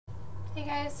Hey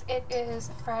guys, it is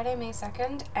Friday, May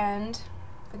 2nd, and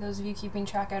for those of you keeping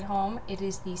track at home, it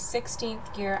is the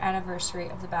 16th year anniversary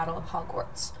of the Battle of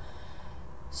Hogwarts.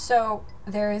 So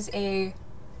there is a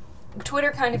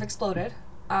Twitter kind of exploded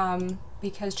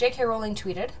because J.K. Rowling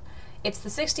tweeted, "It's the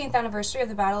 16th anniversary of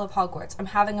the Battle of Hogwarts. I'm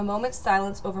having a moment's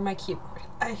silence over my keyboard.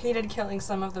 I hated killing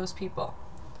some of those people."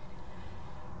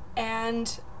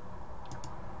 And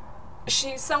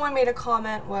someone made a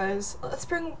comment was, let's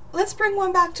bring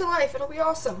one back to life, it'll be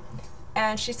awesome.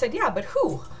 And she said, yeah, but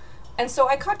who? And so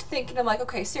I got to thinking, I'm like,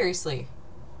 okay, seriously,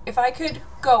 if I could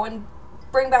go and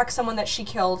bring back someone that she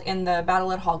killed in the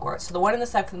Battle at Hogwarts, so the one in the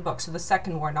second book, so the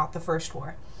second war, not the first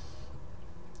war,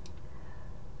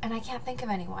 and I can't think of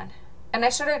anyone. And I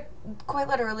started quite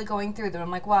literally going through them.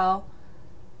 I'm like, well,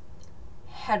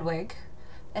 Hedwig.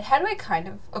 And Hedwig kind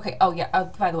of, okay, oh yeah,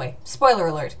 by the way, spoiler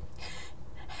alert,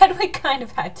 Hedwig kind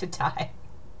of had to die.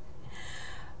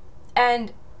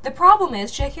 And the problem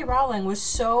is J.K. Rowling was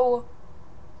so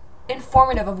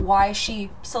informative of why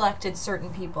she selected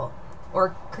certain people, or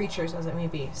creatures as it may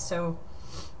be. So,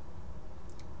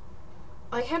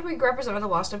 like, Hedwig represented the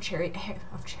loss of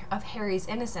Harry's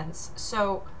innocence.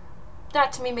 So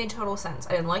that to me made total sense.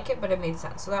 I didn't like it, but it made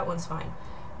sense. So that one's fine.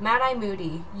 Mad-Eye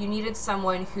Moody, you needed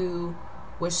someone who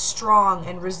was strong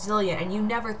and resilient and you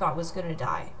never thought was going to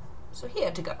die. So he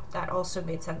had to go. That also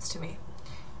made sense to me.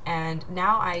 And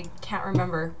now I can't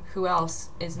remember who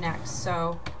else is next.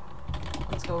 So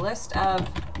let's go list of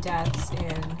deaths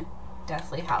in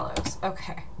Deathly Hallows.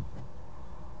 Okay.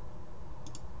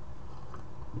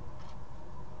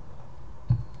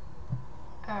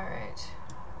 Alright.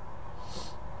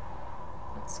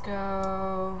 Let's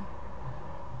go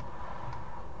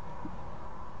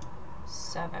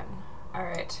 7.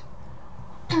 Alright.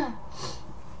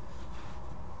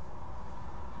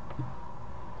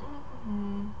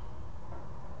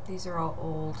 These are all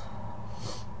old.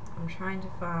 I'm trying to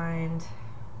find...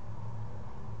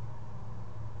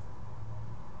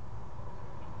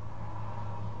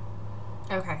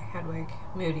 Okay, Hedwig,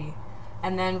 Moody.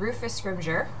 And then Rufus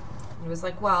Scrimgeour. It was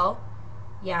like, well,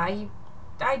 yeah,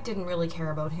 I didn't really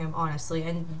care about him, honestly,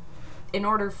 and in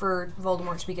order for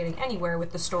Voldemort to be getting anywhere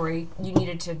with the story, you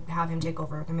needed to have him take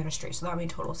over the Ministry, so that made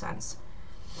total sense.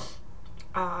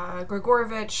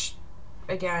 Gregorovitch,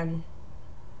 again,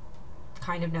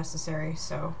 kind of necessary,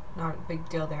 so not a big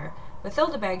deal there.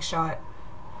 Mathilda Bagshot,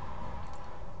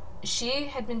 she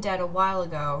had been dead a while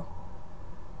ago,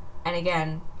 and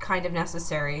again, kind of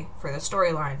necessary for the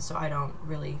storyline, so I don't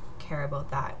really care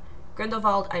about that.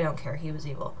 Grindelwald, I don't care, he was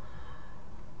evil.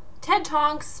 Ted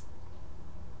Tonks,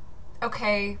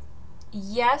 okay,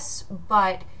 yes,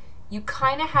 but you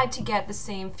kind of had to get the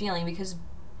same feeling because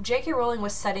J.K. Rowling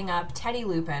was setting up Teddy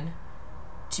Lupin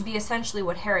to be essentially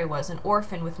what Harry was, an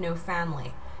orphan with no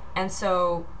family. And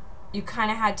so you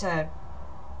kind of had to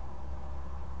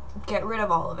get rid of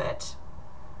all of it.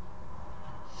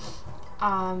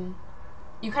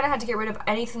 You kind of had to get rid of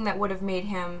anything that would have made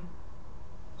him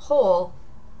whole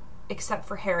except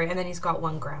for Harry, and then he's got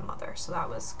one grandmother, so that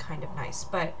was kind of nice.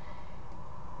 But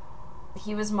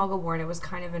he was Muggle-born, it was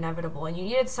kind of inevitable, and you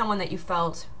needed someone that you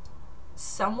felt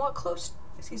somewhat close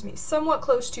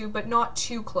to, but not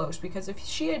too close, because if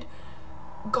she had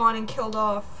gone and killed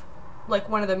off like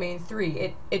one of the main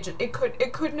three,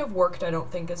 it couldn't have worked, I don't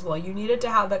think, as well. You needed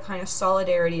to have that kind of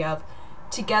solidarity of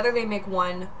together they make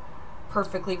one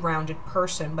perfectly rounded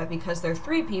person, but because they're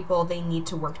three people, they need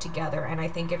to work together. And I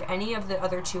think if any of the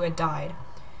other two had died,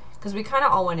 because we kind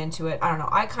of all went into it, I don't know,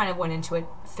 I kind of went into it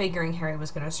figuring Harry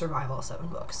was going to survive all 7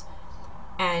 books.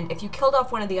 And if you killed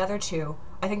off one of the other two,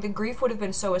 I think the grief would have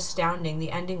been so astounding,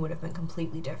 the ending would have been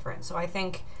completely different. So I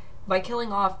think by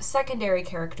killing off secondary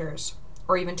characters,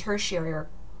 or even tertiary, or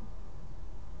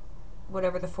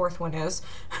whatever the fourth one is,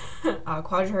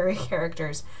 quaternary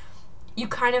characters, you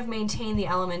kind of maintain the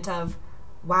element of,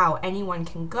 wow, anyone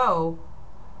can go,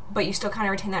 but you still kind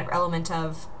of retain that element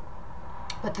of,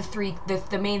 but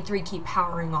the main three keep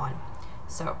powering on.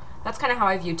 So that's kind of how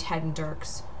I view Ted and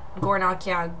Dirks. Gornak,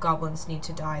 yeah, goblins need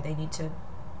to die. They need to...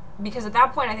 Because at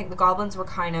that point, I think the goblins were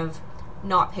kind of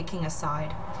not picking a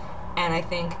side. And I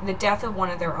think the death of one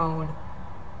of their own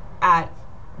at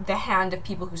the hand of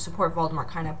people who support Voldemort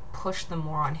kind of pushed them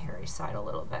more on Harry's side a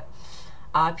little bit.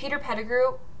 Peter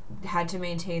Pettigrew had to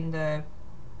maintain the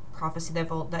prophecy that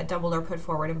Dumbledore put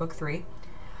forward in Book 3.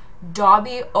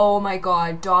 Dobby, oh my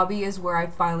god, Dobby is where I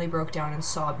finally broke down and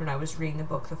sobbed when I was reading the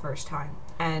book the first time.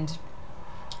 And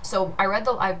so I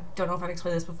don't know if I've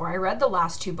explained this before, I read the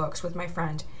last 2 books with my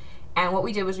friend, and what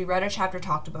we did was we read a chapter,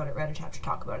 talked about it, read a chapter,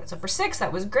 talked about it. So for 6,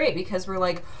 that was great because we're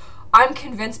like, I'm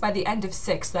convinced by the end of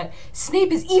 6 that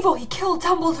Snape is evil, he killed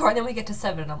Dumbledore, and then we get to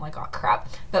 7 and I'm like, oh crap.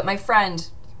 But my friend,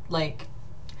 like,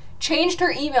 changed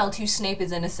her email to Snape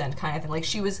is innocent kind of thing. Like,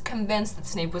 she was convinced that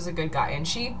Snape was a good guy, and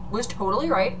she was totally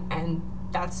right, and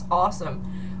that's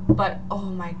awesome. But, oh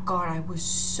my god, I was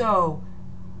so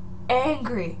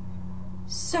angry.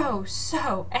 So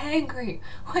angry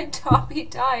when Dobby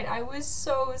died. I was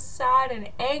so sad and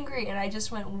angry, and I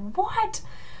just went, what?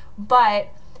 But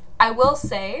I will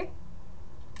say,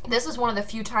 this is one of the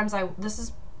few times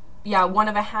one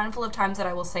of a handful of times that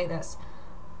I will say this.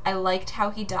 I liked how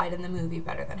he died in the movie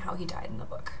better than how he died in the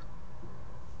book.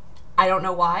 I don't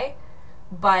know why,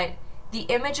 but the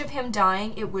image of him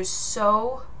dying, it was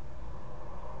so...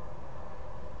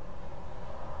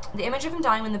 The image of him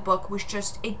dying in the book was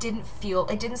just, it didn't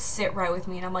sit right with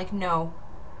me, and I'm like, no,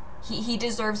 he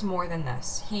deserves more than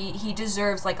this. He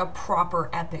deserves, like, a proper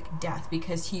epic death,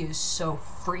 because he is so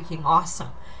freaking awesome.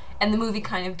 And the movie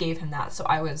kind of gave him that, so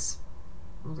I was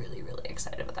really, really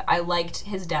excited about that. I liked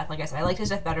his death, like I said, I liked his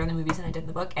death better in the movies than I did in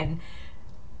the book, and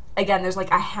again, there's,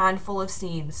 like, a handful of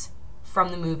scenes from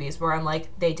the movies where I'm like,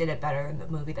 they did it better in the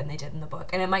movie than they did in the book.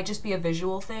 And it might just be a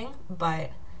visual thing,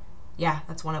 but yeah,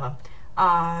 that's one of them.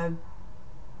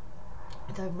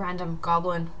 The random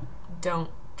goblin, don't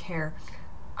care.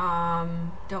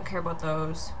 Don't care about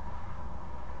those.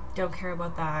 Don't care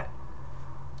about that.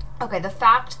 Okay, the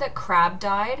fact that Crabbe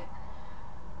died,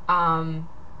 and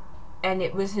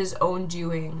it was his own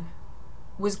doing,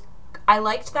 I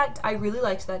liked that. I really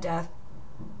liked that death.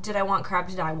 Did I want Crabbe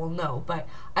to die? Well, no, but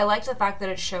I liked the fact that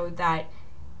it showed that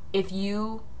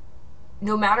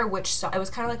no matter which side, it was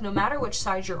kind of like, no matter which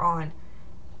side you're on,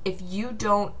 if you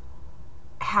don't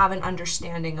have an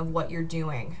understanding of what you're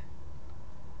doing,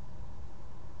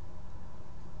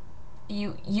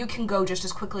 you can go just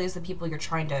as quickly as the people you're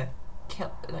trying to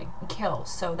kill.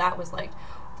 So that was like,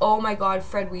 oh my god,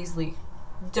 Fred Weasley.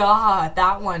 Duh,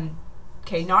 that one.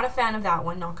 Okay, not a fan of that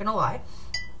one, not gonna lie.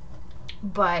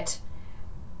 But,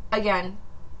 again,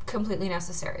 completely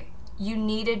necessary. You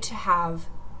needed to have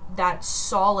that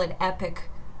solid, epic,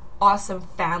 awesome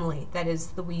family that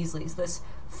is the Weasleys. This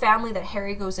family that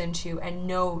Harry goes into and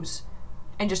knows,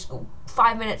 and just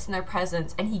 5 minutes in their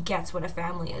presence, and he gets what a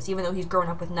family is, even though he's grown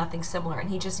up with nothing similar, and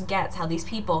he just gets how these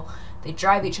people, they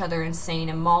drive each other insane,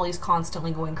 and Molly's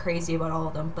constantly going crazy about all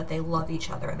of them, but they love each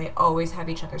other, and they always have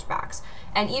each other's backs.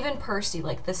 And even Percy,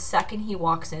 like, the second he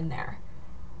walks in there,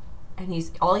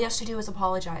 and all he has to do is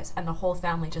apologize, and the whole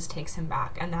family just takes him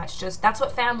back, and that's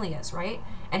what family is, right?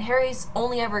 And Harry's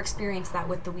only ever experienced that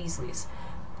with the Weasleys.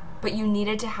 But you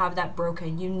needed to have that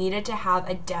broken. You needed to have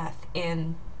a death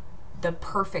in the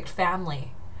perfect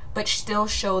family, but still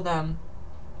show them,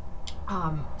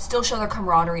 still show their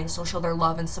camaraderie, and still show their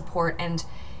love and support. And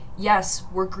yes,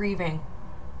 we're grieving,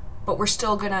 but we're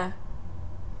still gonna,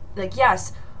 like,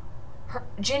 yes,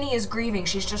 Ginny is grieving.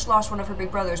 She's just lost one of her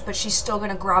big brothers, but she's still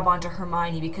gonna grab onto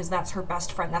Hermione because that's her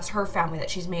best friend. That's her family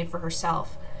that she's made for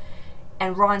herself.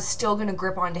 And Ron's still gonna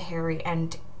grip onto Harry,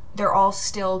 and they're all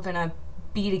still gonna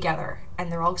be together, and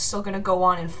they're all still going to go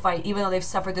on and fight, even though they've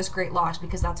suffered this great loss,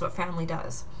 because that's what family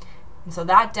does. And so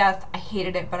that death, I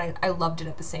hated it, but I loved it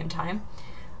at the same time.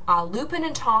 Lupin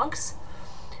and Tonks,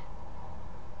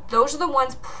 those are the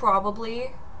ones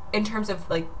probably, in terms of,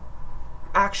 like,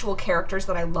 actual characters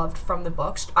that I loved from the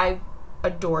books. I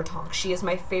adore Tonks. She is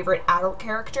my favorite adult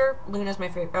character. Luna's my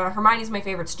favorite, Hermione's my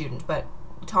favorite student, but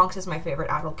Tonks is my favorite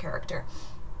adult character.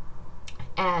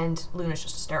 And Luna's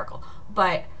just hysterical.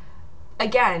 But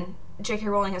again, J.K.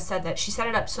 Rowling has said that she set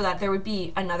it up so that there would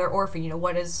be another orphan. You know,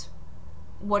 what does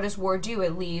war do?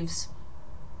 It leaves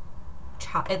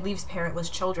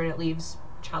parentless children. It leaves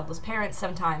childless parents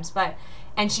sometimes.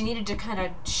 And she needed to kind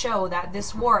of show that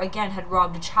this war, again, had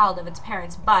robbed a child of its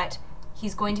parents, but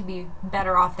he's going to be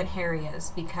better off than Harry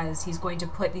is, because he's going to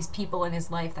put these people in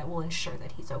his life that will ensure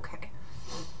that he's okay.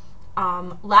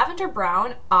 Lavender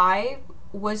Brown, I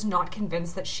was not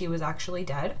convinced that she was actually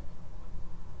dead.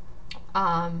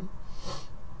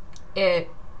 It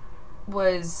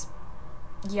was,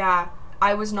 yeah,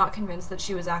 I was not convinced that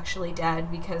she was actually dead,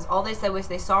 because all they said was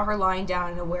they saw her lying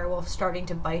down and a werewolf starting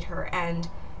to bite her, and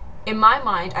in my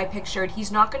mind, I pictured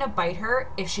he's not going to bite her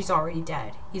if she's already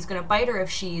dead. He's going to bite her if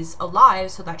she's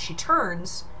alive so that she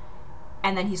turns,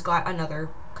 and then he's got another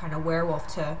kind of werewolf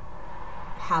to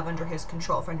have under his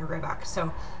control for Greyback.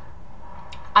 So,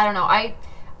 I don't know.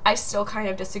 I still kind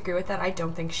of disagree with that. I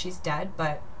don't think she's dead,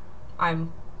 but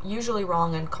I'm usually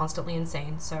wrong and constantly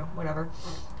insane, so whatever.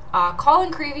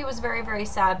 Colin Creevey was very, very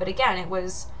sad, but again, it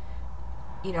was,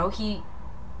 you know,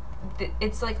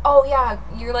 it's like, oh yeah,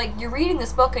 you're reading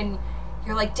this book and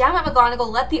you're like, damn it,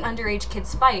 McGonagall, let the underage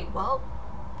kids fight. Well,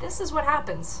 this is what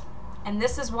happens. And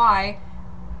this is why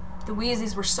the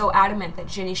Weasleys were so adamant that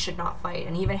Ginny should not fight.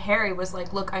 And even Harry was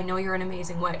like, look, I know you're an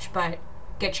amazing witch, but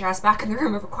get your ass back in the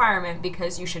room of requirement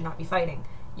because you should not be fighting.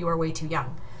 You are way too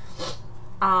young.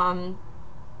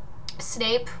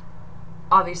 Snape,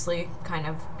 obviously, kind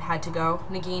of had to go.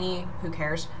 Nagini, who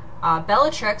cares?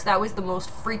 Bellatrix, that was the most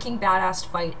freaking badass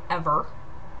fight ever.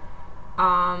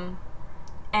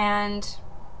 And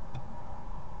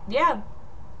yeah,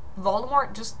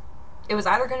 Voldemort just, it was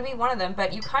either going to be one of them,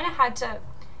 but you kind of had to,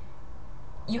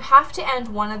 you have to end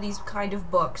one of these kind of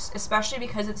books, especially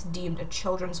because it's deemed a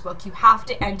children's book, you have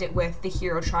to end it with the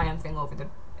hero triumphing over the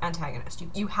antagonist.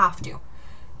 You have to.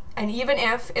 And even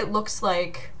if it looks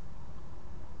like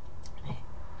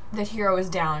the hero is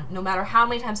down, no matter how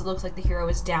many times it looks like the hero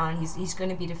is down and he's going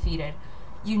to be defeated,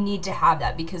 you need to have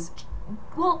that because,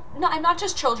 well, not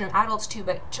just children, adults too,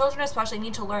 but children especially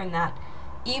need to learn that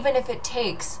even if it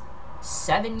takes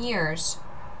 7 years,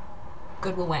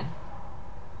 good will win.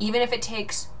 Even if it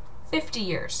takes 50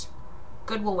 years,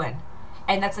 good will win.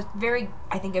 And that's a very,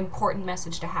 I think, important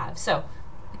message to have. So,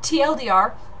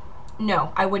 TLDR,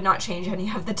 no, I would not change any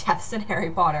of the deaths in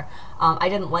Harry Potter. I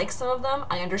didn't like some of them.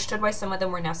 I understood why some of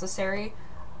them were necessary.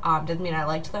 Didn't mean I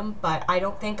liked them, but I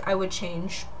don't think I would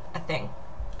change a thing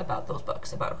about those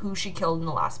books, about who she killed in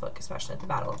the last book, especially at the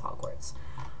Battle of Hogwarts.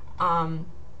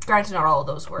 Granted, not all of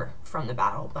those were from the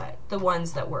battle, but the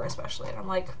ones that were especially. And I'm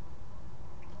like,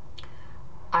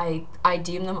 I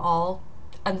deem them all,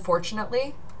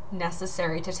 unfortunately,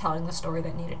 necessary to telling the story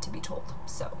that needed to be told.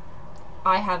 So,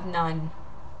 I have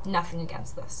nothing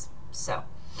against this. So,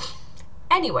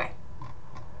 anyway,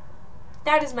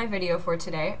 that is my video for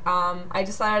today. I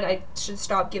decided I should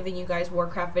stop giving you guys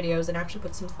Warcraft videos and actually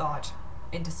put some thought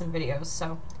into some videos.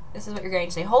 So, this is what you're getting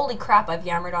today. Holy crap, I've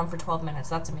yammered on for 12 minutes.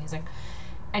 That's amazing.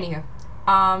 Anywho,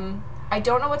 I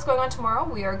don't know what's going on tomorrow.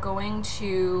 We are going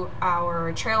to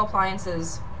our Trail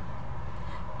Appliances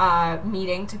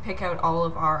meeting to pick out all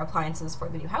of our appliances for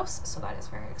the new house, so that is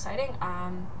very exciting.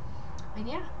 And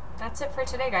yeah, that's it for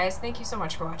today, guys. Thank you so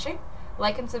much for watching.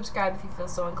 Like and subscribe if you feel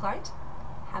so inclined.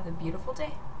 Have a beautiful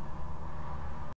day.